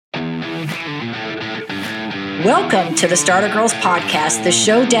Welcome to the Starter Girls Podcast, the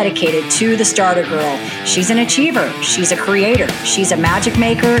show dedicated to the Starter Girl. She's an achiever, she's a creator, she's a magic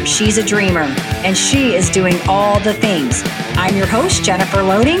maker, she's a dreamer, and she is doing all the things. I'm your host, Jennifer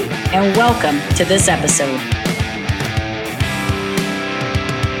Loading, and welcome to this episode.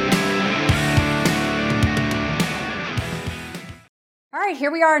 All right,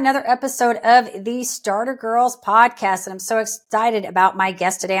 here we are, another episode of the Starter Girls Podcast, and I'm so excited about my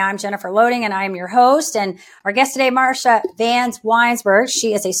guest today. I'm Jennifer Loading, and I am your host, and our guest today, Marsha VanWynsberghe.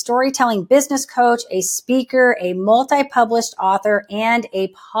 She is a storytelling business coach, a speaker, a multi-published author, and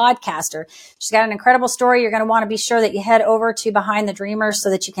a podcaster. She's got an incredible story. You're going to want to be sure that you head over to Behind the Dreamers so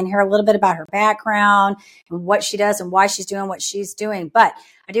that you can hear a little bit about her background and what she does and why she's doing what she's doing. But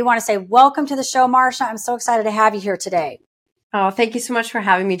I do want to say welcome to the show, Marsha. I'm so excited to have you here today. Oh, thank you so much for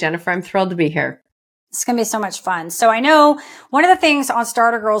having me, Jennifer. I'm thrilled to be here. It's going to be so much fun. So I know one of the things on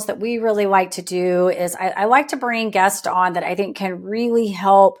Starter Girls that we really like to do is I like to bring guests on that I think can really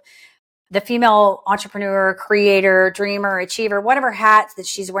help the female entrepreneur, creator, dreamer, achiever, whatever hats that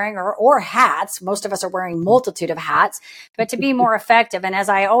she's wearing or hats. Most of us are wearing multitude of hats, but to be more effective. And as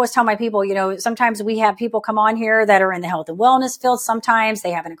I always tell my people, you know, sometimes we have people come on here that are in the health and wellness field. Sometimes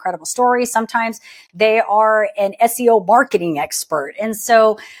they have an incredible story. Sometimes they are an SEO marketing expert. And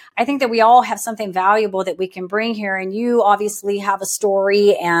so I think that we all have something valuable that we can bring here. And you obviously have a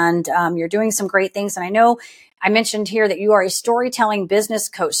story and you're doing some great things. And I know I mentioned here that you are a storytelling business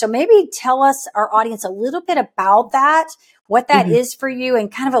coach. So maybe tell us, our audience, a little bit about that, what that is for you,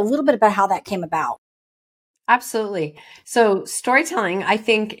 and kind of a little bit about how that came about. Absolutely. So storytelling, I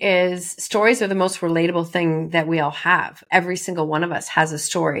think, stories are the most relatable thing that we all have. Every single one of us has a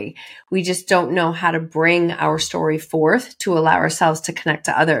story. We just don't know how to bring our story forth to allow ourselves to connect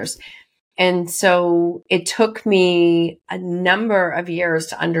to others. And so it took me a number of years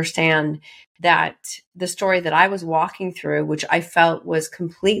to understand that the story that I was walking through, which I felt was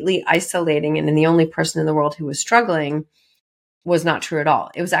completely isolating and the only person in the world who was struggling, was not true at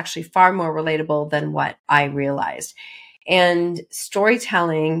all. It was actually far more relatable than what I realized. And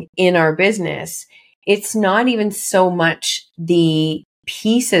storytelling in our business, it's not even so much the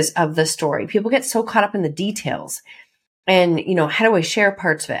pieces of the story. People get so caught up in the details. And, you know, how do I share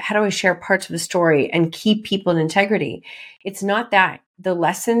parts of it? How do I share parts of the story and keep people in integrity? It's not that. The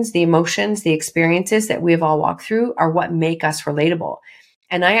lessons, the emotions, the experiences that we've all walked through are what make us relatable.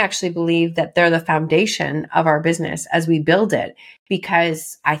 And I actually believe that they're the foundation of our business as we build it,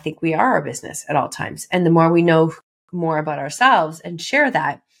 because I think we are our business at all times. And the more we know more about ourselves and share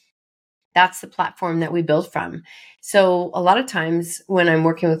that, that's the platform that we build from. So a lot of times when I'm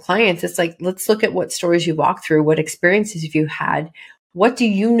working with clients, it's like, let's look at what stories you walked through, what experiences have you had. What do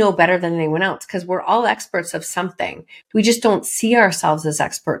you know better than anyone else? Because we're all experts of something. We just don't see ourselves as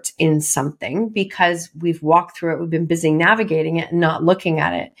experts in something because we've walked through it. We've been busy navigating it and not looking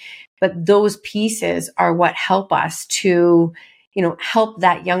at it. But those pieces are what help us to, you know, help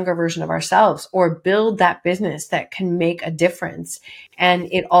that younger version of ourselves or build that business that can make a difference. And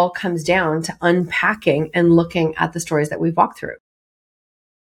it all comes down to unpacking and looking at the stories that we've walked through.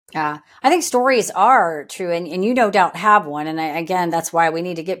 Yeah, I think stories are true, and you no doubt have one. And again, that's why we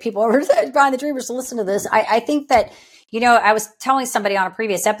need to get people over to Behind the Dreamers to listen to this. I think that, you know, I was telling somebody on a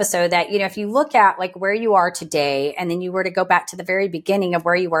previous episode that, you know, if you look at like where you are today, and then you were to go back to the very beginning of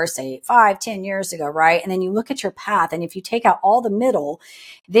where you were, say 5-10 years ago, right? And then you look at your path, and if you take out all the middle,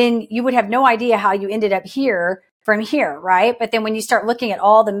 then you would have no idea how you ended up here from here, right? But then when you start looking at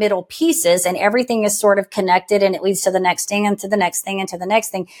all the middle pieces and everything is sort of connected and it leads to the next thing and to the next thing and to the next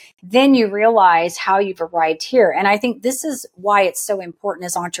thing, then you realize how you've arrived here. And I think this is why it's so important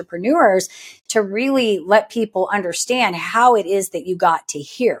as entrepreneurs to really let people understand how it is that you got to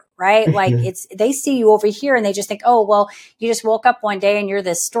here, right? Like they see you over here and they just think, oh, well, you just woke up one day and you're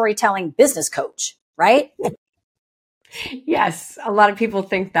this storytelling business coach, right? Yes, a lot of people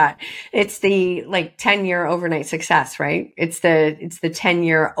think that it's the 10-year overnight success, right? It's the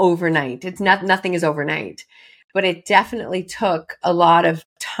 10-year overnight. It's nothing is overnight, but it definitely took a lot of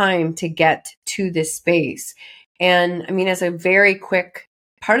time to get to this space. And I mean, as a very quick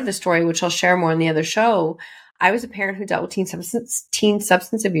part of the story, which I'll share more on the other show, I was a parent who dealt with teen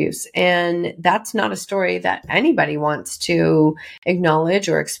substance abuse. And that's not a story that anybody wants to acknowledge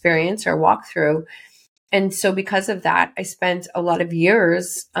or experience or walk through. And so because of that, I spent a lot of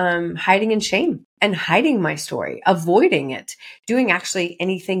years hiding in shame and hiding my story, avoiding it, doing actually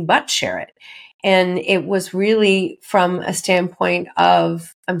anything but share it. And it was really from a standpoint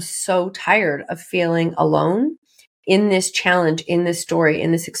of, I'm so tired of feeling alone in this challenge, in this story,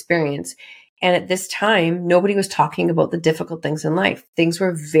 in this experience. And at this time, nobody was talking about the difficult things in life. Things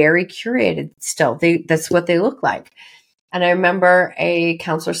were very curated still. That's what they look like. And I remember a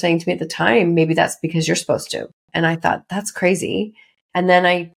counselor saying to me at the time, maybe that's because you're supposed to. And I thought, that's crazy. And then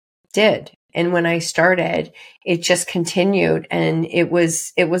I did. And when I started, it just continued, and it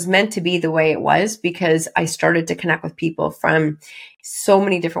was meant to be the way it was, because I started to connect with people from so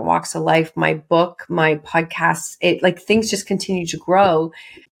many different walks of life. My book, my podcasts, things just continued to grow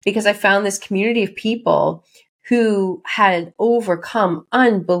because I found this community of people who had overcome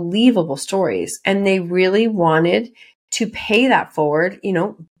unbelievable stories, and they really wanted to pay that forward,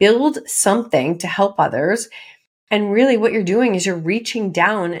 build something to help others. And really what you're doing is you're reaching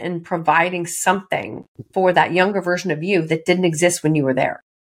down and providing something for that younger version of you that didn't exist when you were there.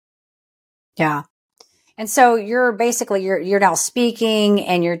 Yeah. And so you're basically, you're now speaking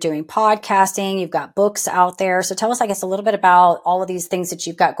and you're doing podcasting. You've got books out there. So tell us, I guess, a little bit about all of these things that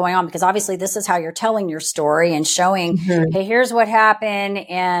you've got going on, because obviously this is how you're telling your story and showing, hey, here's what happened,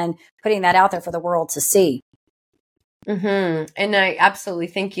 and putting that out there for the world to see. And I absolutely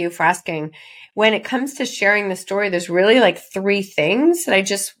thank you for asking. When it comes to sharing the story, there's really like three things that I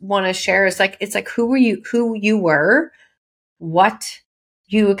just want to share. It's like who you were, what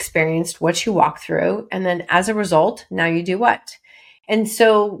you experienced, what you walked through, and then as a result, now you do what. And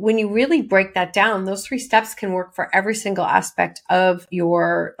so when you really break that down, those three steps can work for every single aspect of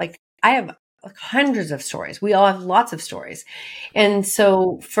your, I have hundreds of stories. We all have lots of stories. And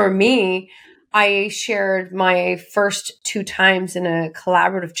so for me, I shared my first 2 times in a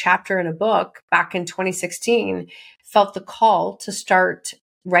collaborative chapter in a book back in 2016, felt the call to start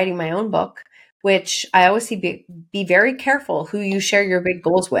writing my own book, which I always say be very careful who you share your big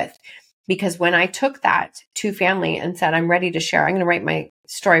goals with. Because when I took that to family and said, I'm ready to share, I'm going to write my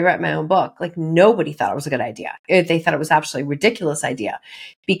story, write my own book, nobody thought it was a good idea. They thought it was absolutely a ridiculous idea,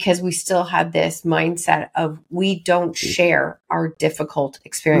 because we still had this mindset of we don't share our difficult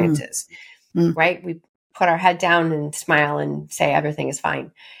experiences. Right? We put our head down and smile and say everything is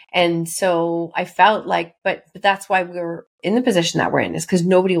fine. And so I felt like, but that's why we're in the position that we're in, is because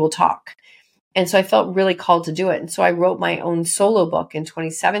nobody will talk. And so I felt really called to do it. And so I wrote my own solo book in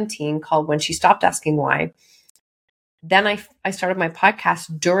 2017 called When She Stopped Asking Why. Then I started my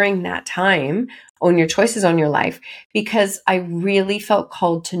podcast during that time, Own Your Choices, Own Your Life, because I really felt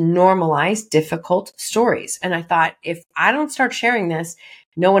called to normalize difficult stories. And I thought, if I don't start sharing this,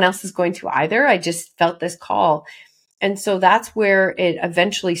 no one else is going to either. I just felt this call. And so that's where it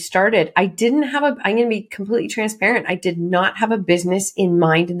eventually started. I'm going to be completely transparent. I did not have a business in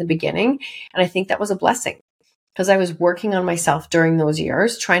mind in the beginning. And I think that was a blessing, because I was working on myself during those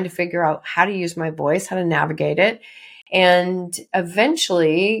years, trying to figure out how to use my voice, how to navigate it. And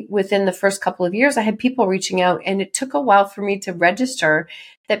eventually, within the first couple of years, I had people reaching out, and it took a while for me to register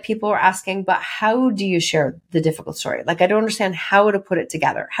that people were asking, but how do you share the difficult story? I don't understand how to put it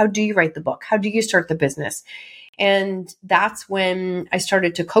together. How do you write the book? How do you start the business? And that's when I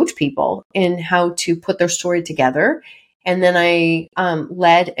started to coach people in how to put their story together. And then I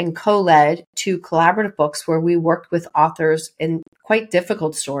led and co-led 2 collaborative books where we worked with authors in quite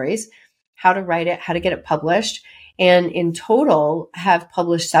difficult stories, how to write it, how to get it published. And in total have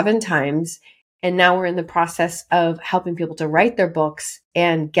published 7 times. And now we're in the process of helping people to write their books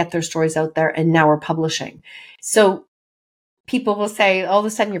and get their stories out there. And now we're publishing. So people will say, all of a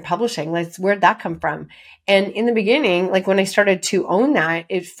sudden you're publishing. Where'd that come from? And in the beginning, when I started to own that,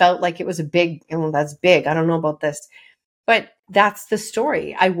 it felt like it was that's big. I don't know about this, but that's the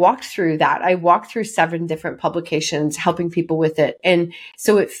story. I walked through that. I walked through 7 different publications, helping people with it. And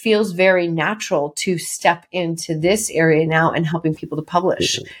so it feels very natural to step into this area now and helping people to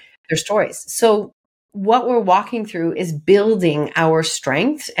publish their stories. So what we're walking through is building our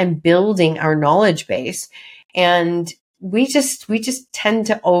strengths and building our knowledge base. And we just tend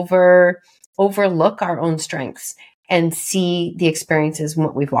to overlook our own strengths and see the experiences and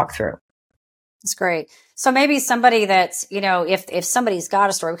what we've walked through. That's great. So maybe somebody that's, if somebody's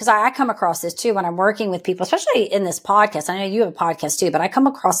got a story, because I come across this too when I'm working with people, especially in this podcast. I know you have a podcast too, but I come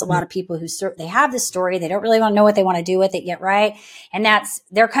across a lot of people who they have this story. They don't really want to know what they want to do with it yet. Right. And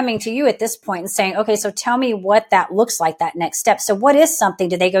they're coming to you at this point and saying, okay, so tell me what that looks like, that next step. So what is something?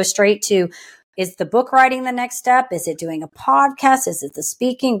 Do they go straight to, is the book writing the next step? Is it doing a podcast? Is it the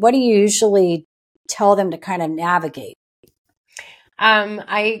speaking? What do you usually tell them to kind of navigate?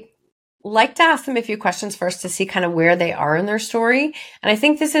 I like to ask them a few questions first to see kind of where they are in their story. And I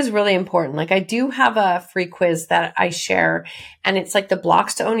think this is really important. I do have a free quiz that I share, and it's the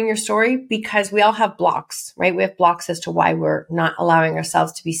blocks to owning your story, because we all have blocks, right? We have blocks as to why we're not allowing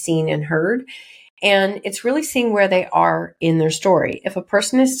ourselves to be seen and heard. And it's really seeing where they are in their story. If a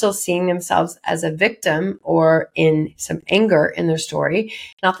person is still seeing themselves as a victim or in some anger in their story,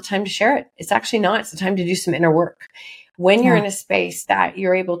 not the time to share it. It's actually not. It's the time to do some inner work. When you're in a space that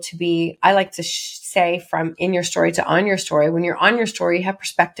you're able to be, I like to say, from in your story to on your story, when you're on your story, you have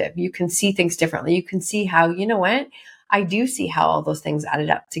perspective. You can see things differently. You can see how, you know what? I do see how all those things added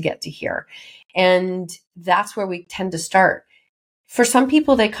up to get to here. And that's where we tend to start. For some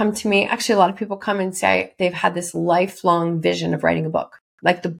people, they come to me. Actually, a lot of people come and say they've had this lifelong vision of writing a book.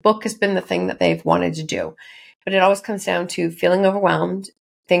 Like the book has been the thing that they've wanted to do. But it always comes down to feeling overwhelmed,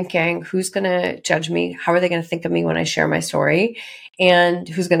 thinking, who's going to judge me? How are they going to think of me when I share my story? And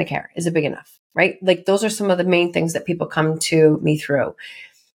who's going to care? Is it big enough? Right? Like those are some of the main things that people come to me through.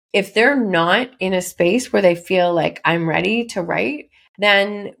 If they're not in a space where they feel like I'm ready to write,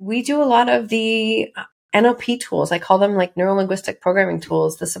 then we do a lot of the NLP tools. I call them like neuro-linguistic programming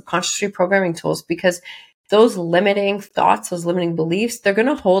tools, the subconscious reprogramming tools, because those limiting thoughts, those limiting beliefs, they're going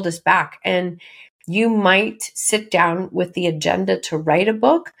to hold us back. And you might sit down with the agenda to write a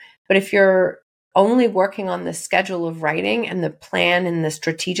book, but if you're only working on the schedule of writing and the plan and the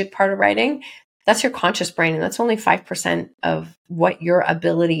strategic part of writing, that's your conscious brain. And that's only 5% of what your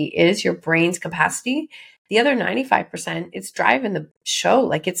ability is, your brain's capacity. The other 95%, it's driving the show.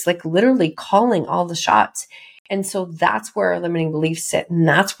 Like it's like literally calling all the shots. And so that's where our limiting beliefs sit. And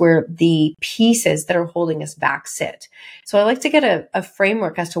that's where the pieces that are holding us back sit. So I like to get a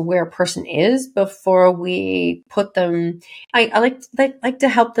framework as to where a person is before we put them. I like to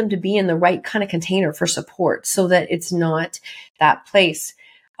help them to be in the right kind of container for support so that it's not that place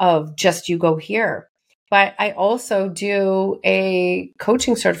of just you go here. But I also do a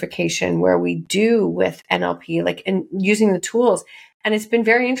coaching certification where we do with NLP, like in using the tools. And it's been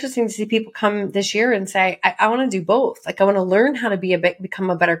very interesting to see people come this year and say, I want to do both. Like I want to learn how to become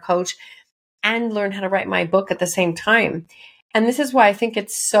a better coach and learn how to write my book at the same time. And this is why I think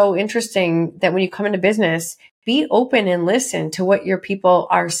it's so interesting that when you come into business, be open and listen to what your people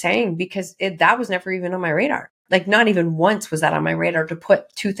are saying, because that was never even on my radar. Like not even once was that on my radar to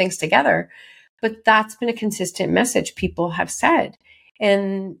put two things together. But that's been a consistent message people have said.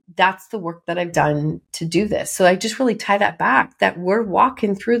 And that's the work that I've done to do this. So I just really tie that back, that we're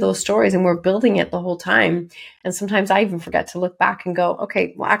walking through those stories and we're building it the whole time. And sometimes I even forget to look back and go,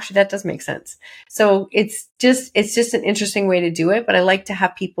 okay, well, actually that does make sense. So it's just an interesting way to do it. But I like to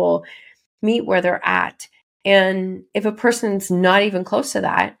have people meet where they're at. And if a person's not even close to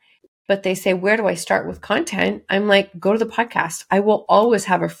that, but they say, where do I start with content? I'm like, go to the podcast. I will always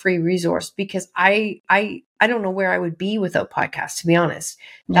have a free resource because I don't know where I would be without podcasts, to be honest.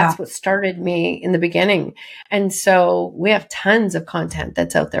 That's what started me in the beginning. And so we have tons of content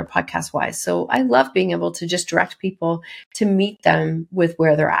that's out there podcast wise. So I love being able to just direct people to meet them with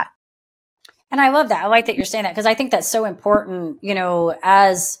where they're at. And I love that. I like that you're saying that because I think that's so important,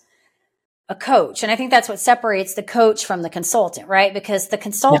 as a coach. And I think that's what separates the coach from the consultant, right? Because the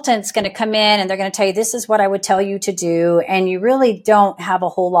consultant's going to come in and they're going to tell you, this is what I would tell you to do. And you really don't have a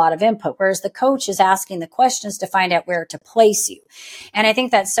whole lot of input. Whereas the coach is asking the questions to find out where to place you. And I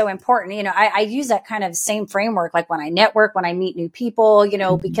think that's so important. I use that kind of same framework, like when I network, when I meet new people,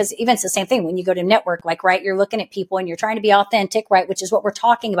 because even it's the same thing when you go to network, like, right, you're looking at people and you're trying to be authentic, right? Which is what we're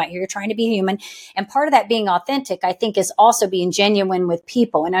talking about here. You're trying to be human. And part of that being authentic, I think, is also being genuine with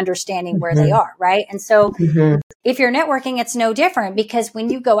people and understanding where they are, right? And so if you're networking, it's no different because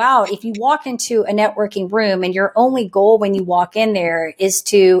when you go out, if you walk into a networking room and your only goal when you walk in there is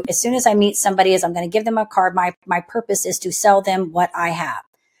to, as soon as I meet somebody, is I'm going to give them a card. My purpose is to sell them what I have,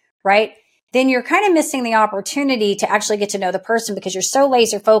 right? Then you're kind of missing the opportunity to actually get to know the person because you're so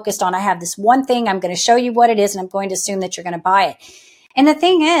laser focused on, I have this one thing, I'm going to show you what it is, and I'm going to assume that you're going to buy it. And the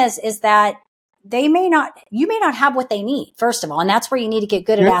thing is that you may not have what they need, first of all. And that's where you need to get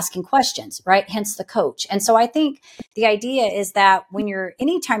good at asking questions, right? Hence the coach. And so I think the idea is that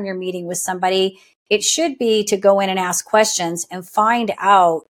anytime you're meeting with somebody, it should be to go in and ask questions and find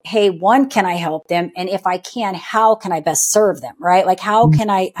out, hey, one, can I help them? And if I can, how can I best serve them, right? Like, how can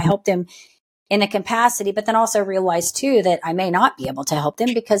I help them in a capacity, but then also realize too, that I may not be able to help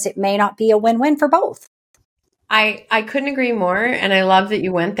them because it may not be a win-win for both. I couldn't agree more. And I love that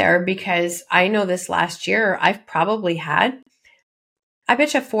you went there because I know this last year, I've probably had, I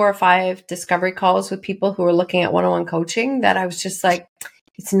bet you 4 or 5 discovery calls with people who are looking at one-on-one coaching that I was just like,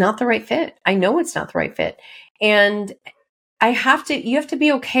 it's not the right fit. I know it's not the right fit. And you have to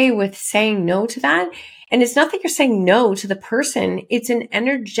be okay with saying no to that. And it's not that you're saying no to the person. It's an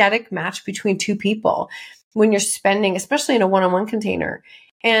energetic match between two people when you're spending, especially in a one-on-one container.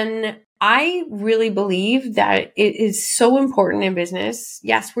 And I really believe that it is so important in business.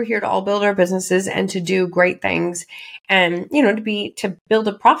 Yes, we're here to all build our businesses and to do great things and, to build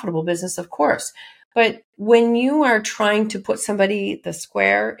a profitable business, of course. But when you are trying to put somebody the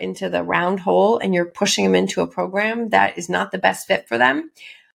square into the round hole and you're pushing them into a program that is not the best fit for them,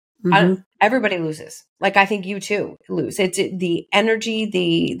 everybody loses. Like, I think you too lose. It's the energy,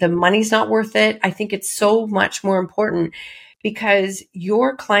 the money's not worth it. I think it's so much more important because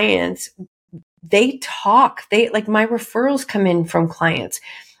your clients, they talk, like my referrals come in from clients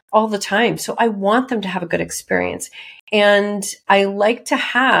all the time. So I want them to have a good experience. And I like to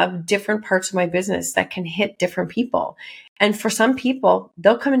have different parts of my business that can hit different people. And for some people,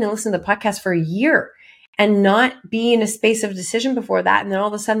 they'll come in and listen to the podcast for a year and not be in a space of decision before that. And then all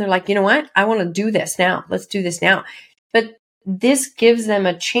of a sudden they're like, you know what? I want to do this now. Let's do this now. But this gives them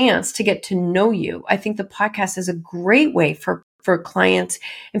a chance to get to know you. I think the podcast is a great way for clients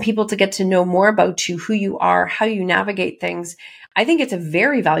and people to get to know more about you, who you are, how you navigate things. I think it's a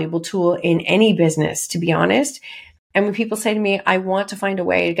very valuable tool in any business, to be honest. And when people say to me, I want to find a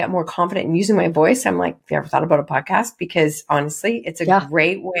way to get more confident in using my voice, I'm like, have you ever thought about a podcast? Because honestly, it's a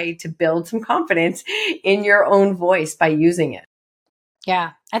great way to build some confidence in your own voice by using it.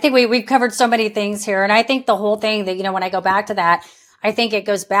 Yeah. I think we've covered so many things here. And I think the whole thing that, when I go back to that, I think it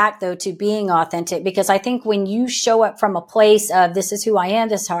goes back though to being authentic, because I think when you show up from a place of this is who I am,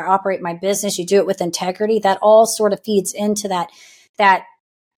 this is how I operate my business, you do it with integrity, that all sort of feeds into that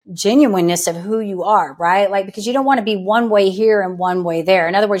genuineness of who you are, right? Like, because you don't want to be one way here and one way there.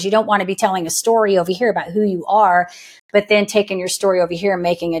 In other words, you don't want to be telling a story over here about who you are, but then taking your story over here and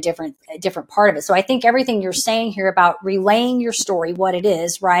making a different part of it. So I think everything you're saying here about relaying your story, what it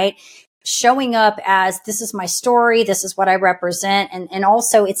is, right? Showing up as this is my story, this is what I represent. And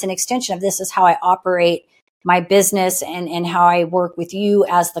also it's an extension of this is how I operate my business and how I work with you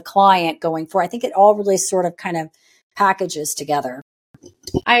as the client going forward. I think it all really sort of kind of packages together.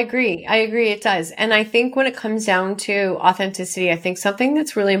 I agree. It does. And I think when it comes down to authenticity, I think something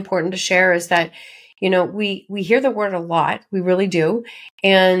that's really important to share is that, we hear the word a lot. We really do.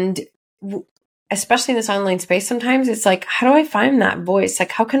 And especially in this online space, sometimes it's like, how do I find that voice?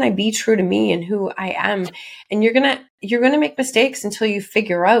 Like, how can I be true to me and who I am? And you're going to make mistakes until you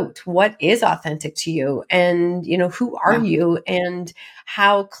figure out what is authentic to you and, who are you and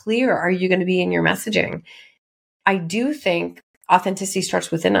how clear are you going to be in your messaging? I do think authenticity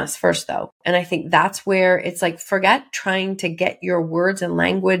starts within us first, though. And I think that's where it's like, forget trying to get your words and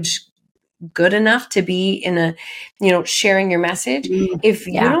language good enough to be in a, sharing your message. If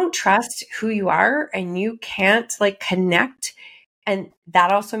you don't trust who you are and you can't connect, and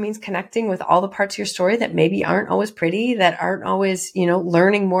that also means connecting with all the parts of your story that maybe aren't always pretty, that aren't always,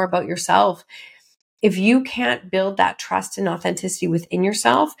 learning more about yourself. If you can't build that trust and authenticity within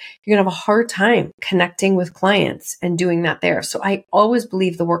yourself, you're going to have a hard time connecting with clients and doing that there. So I always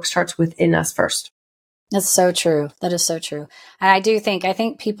believe the work starts within us first. That's so true. That is so true. And I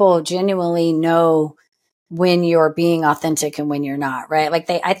think people genuinely know when you're being authentic and when you're not, right? Like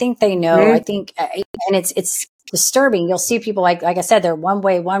I think they know, I think, and it's disturbing. You'll see people like I said, they're one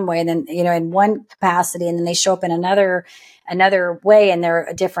way, and then, in one capacity, and then they show up in another way and they're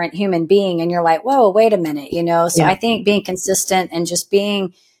a different human being. And you're like, whoa, wait a minute, So I think being consistent and just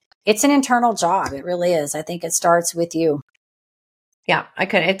it's an internal job. It really is. I think it starts with you. Yeah,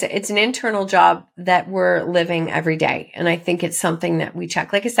 it's an internal job that we're living every day. And I think it's something that we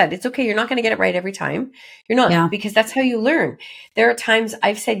check. Like I said, it's okay. You're not going to get it right every time. You're not, because that's how you learn. There are times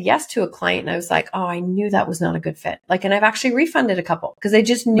I've said yes to a client and I was like, oh, I knew that was not a good fit. And I've actually refunded a couple because I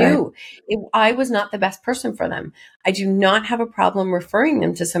just knew I was not the best person for them. I do not have a problem referring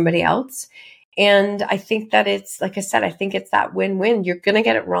them to somebody else. And I think that it's, like I said, I think it's that win-win. You're going to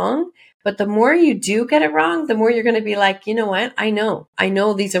get it wrong. But the more you do get it wrong, the more you're going to be like, you know what? I know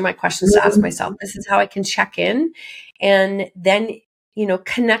these are my questions to ask myself. This is how I can check in and then,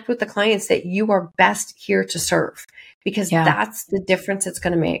 connect with the clients that you are best here to serve, because that's the difference it's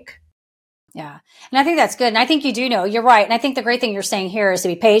going to make. Yeah. And I think that's good. And I think you do know, you're right. And I think the great thing you're saying here is to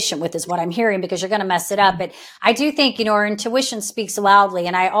be patient with is what I'm hearing, because you're going to mess it up. But I do think, our intuition speaks loudly.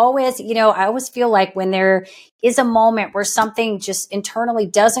 And I always feel like when there is a moment where something just internally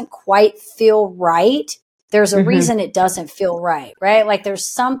doesn't quite feel right, there's a reason it doesn't feel right? Like there's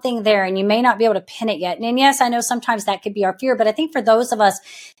something there and you may not be able to pin it yet. And yes, I know sometimes that could be our fear, but I think for those of us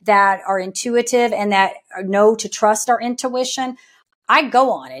that are intuitive and that know to trust our intuition, I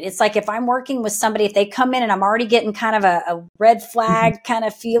go on it. It's like if I'm working with somebody, if they come in and I'm already getting kind of a red flag kind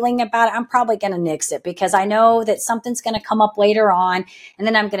of feeling about it, I'm probably going to nix it because I know that something's going to come up later on. And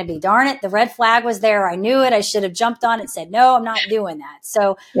then I'm going to be, darn it, the red flag was there. I knew it. I should have jumped on it and said, no, I'm not doing that.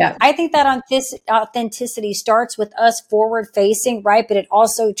 So Yeah. I think that on this authenticity starts with us forward facing, right? But it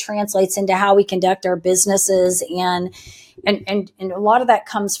also translates into how we conduct our businesses and a lot of that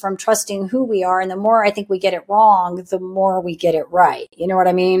comes from trusting who we are. And the more I think we get it wrong, the more we get it right. You know what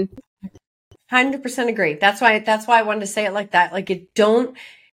I mean? 100% agree. That's why I wanted to say it like that. Like, don't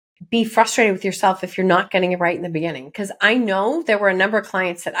be frustrated with yourself if you're not getting it right in the beginning. Because I know there were a number of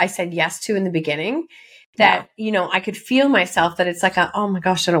clients that I said yes to in the beginning that, I could feel myself that it's like, oh my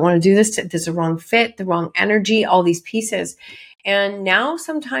gosh, I don't want to do this. There's a wrong fit, the wrong energy, all these pieces. And now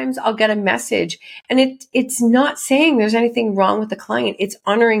sometimes I'll get a message and it's not saying there's anything wrong with the client. It's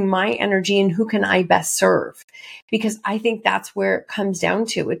honoring my energy and who can I best serve? Because I think that's where it comes down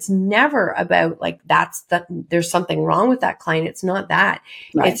to. It's never about like, there's something wrong with that client. It's not that.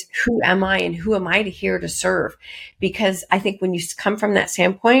 Right. It's who am I and who am I here to serve? Because I think when you come from that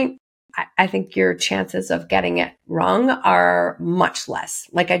standpoint, I think your chances of getting it wrong are much less.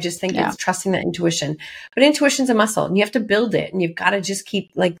 Like, I just think it's trusting that intuition, but intuition's a muscle and you have to build it and you've got to just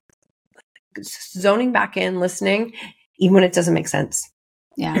keep like zoning back in, listening, even when it doesn't make sense.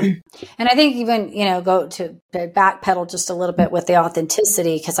 Yeah. And I think even, go to backpedal just a little bit with the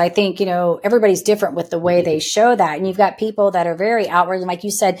authenticity, because I think, everybody's different with the way they show that. And you've got people that are very outward, and like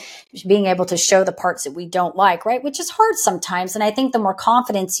you said, being able to show the parts that we don't like, right? Which is hard sometimes. And I think the more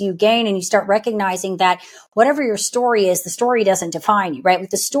confidence you gain and you start recognizing that whatever your story is, the story doesn't define you, right? Like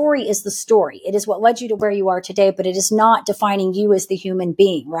the story is the story. It is what led you to where you are today, but it is not defining you as the human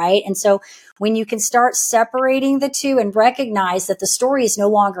being, right? And so when you can start separating the two and recognize that the story is no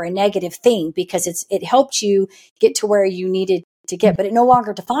longer a negative thing because it helped you get to where you needed to get, but it no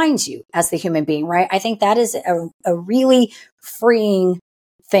longer defines you as the human being, right? I think that is a really freeing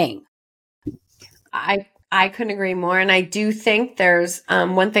thing. I couldn't agree more. And I do think there's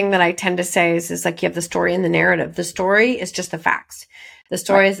one thing that I tend to say is like you have the story and the narrative. The story is just the facts. The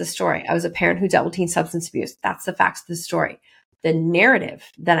story is the story. I was a parent who dealt with teen substance abuse. That's the facts of the story. The narrative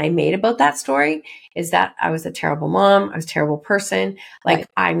that I made about that story is that I was a terrible mom. I was a terrible person. Like,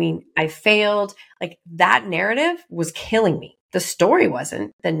 I mean, I failed. Like, that narrative was killing me. The story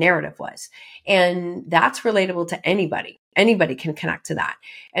wasn't, the narrative was. And that's relatable to anybody. Anybody can connect to that.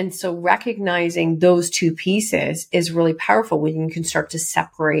 And so recognizing those two pieces is really powerful when you can start to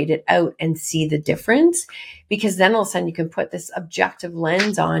separate it out and see the difference, because then all of a sudden you can put this objective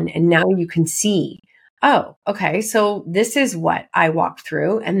lens on and now you can see, oh, okay, so this is what I walked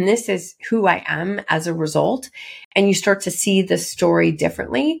through and this is who I am as a result. And you start to see the story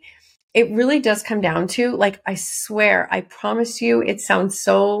differently. It really does come down to, like, I swear, I promise you, it sounds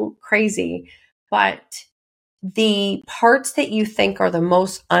so crazy, but the parts that you think are the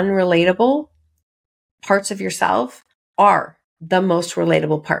most unrelatable parts of yourself are the most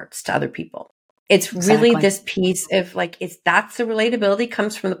relatable parts to other people. It's really this piece of like, that's the relatability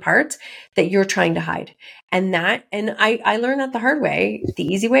comes from the parts that you're trying to hide. And I learned that the hard way, the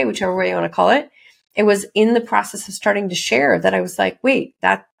easy way, whichever way you want to call it. It was in the process of starting to share that I was like, wait,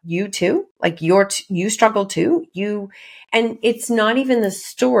 that you too, like you struggle too. And it's not even the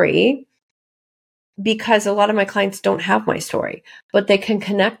story, because a lot of my clients don't have my story, but they can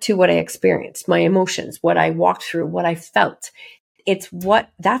connect to what I experienced, my emotions, what I walked through, what I felt.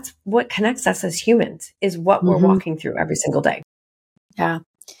 That's what connects us as humans, is what we're walking through every single day. Yeah.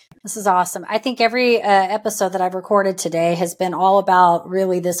 This is awesome. I think every episode that I've recorded today has been all about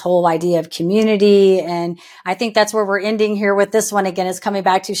really this whole idea of community. And I think that's where we're ending here with this one again, is coming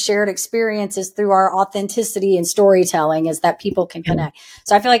back to shared experiences through our authenticity and storytelling, is that people can connect.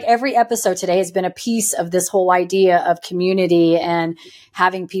 So I feel like every episode today has been a piece of this whole idea of community and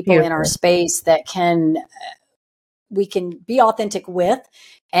having people in our space that we can be authentic with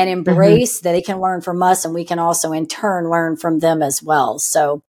and embrace, that they can learn from us, and we can also in turn learn from them as well.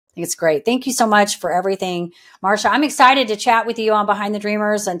 So I think it's great. Thank you so much for everything, Marsha. I'm excited to chat with you on Behind the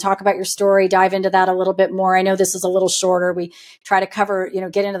Dreamers and talk about your story, dive into that a little bit more. I know this is a little shorter. We try to cover,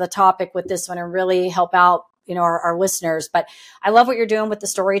 get into the topic with this one and really help out, our listeners. But I love what you're doing with the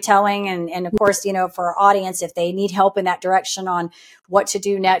storytelling. And of course, for our audience, if they need help in that direction on what to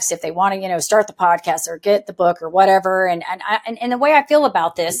do next, if they want to, start the podcast or get the book or whatever. And the way I feel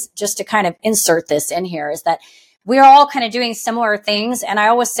about this, just to kind of insert this in here, is that we're all kind of doing similar things. And I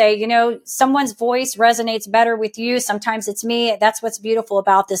always say, someone's voice resonates better with you. Sometimes it's me. That's what's beautiful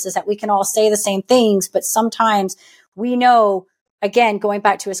about this, is that we can all say the same things, but sometimes we know again, going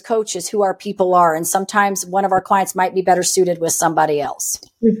back to as coaches, who our people are. And sometimes one of our clients might be better suited with somebody else.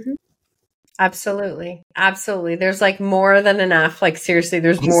 Mm-hmm. Absolutely. Absolutely. There's like more than enough. Like seriously,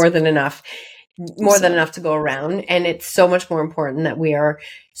 there's more than enough to go around. And it's so much more important that we are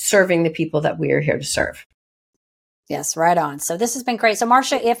serving the people that we are here to serve. Yes, right on. So this has been great. So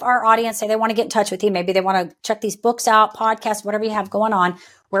Marsha, if our audience say they want to get in touch with you, maybe they want to check these books out, podcasts, whatever you have going on,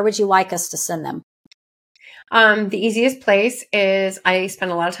 where would you like us to send them? The easiest place is I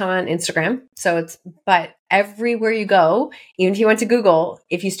spend a lot of time on Instagram. But everywhere you go, even if you went to Google,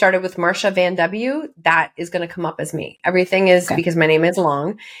 if you started with Marsha VanWynsberghe, that is going to come up as me. Everything is because my name is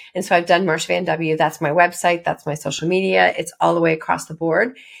long. And so I've done Marsha VanWynsberghe. That's my website. That's my social media. It's all the way across the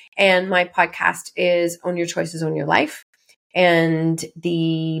board. And my podcast is Own Your Choices, Own Your Life. And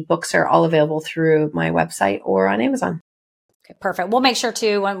the books are all available through my website or on Amazon. Okay, perfect. We'll make sure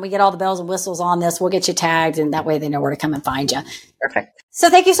too, when we get all the bells and whistles on this, we'll get you tagged and that way they know where to come and find you. Perfect. So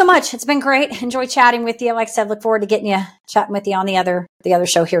thank you so much. It's been great. Enjoy chatting with you. Like I said, look forward to chatting with you on the other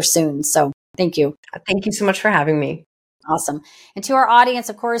show here soon. So thank you. Thank you so much for having me. Awesome. And to our audience,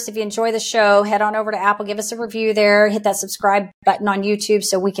 of course, if you enjoy the show, head on over to Apple, give us a review there, hit that subscribe button on YouTube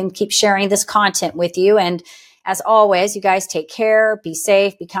so we can keep sharing this content with you. And as always, you guys take care, be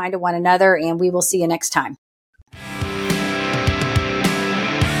safe, be kind to one another, and we will see you next time.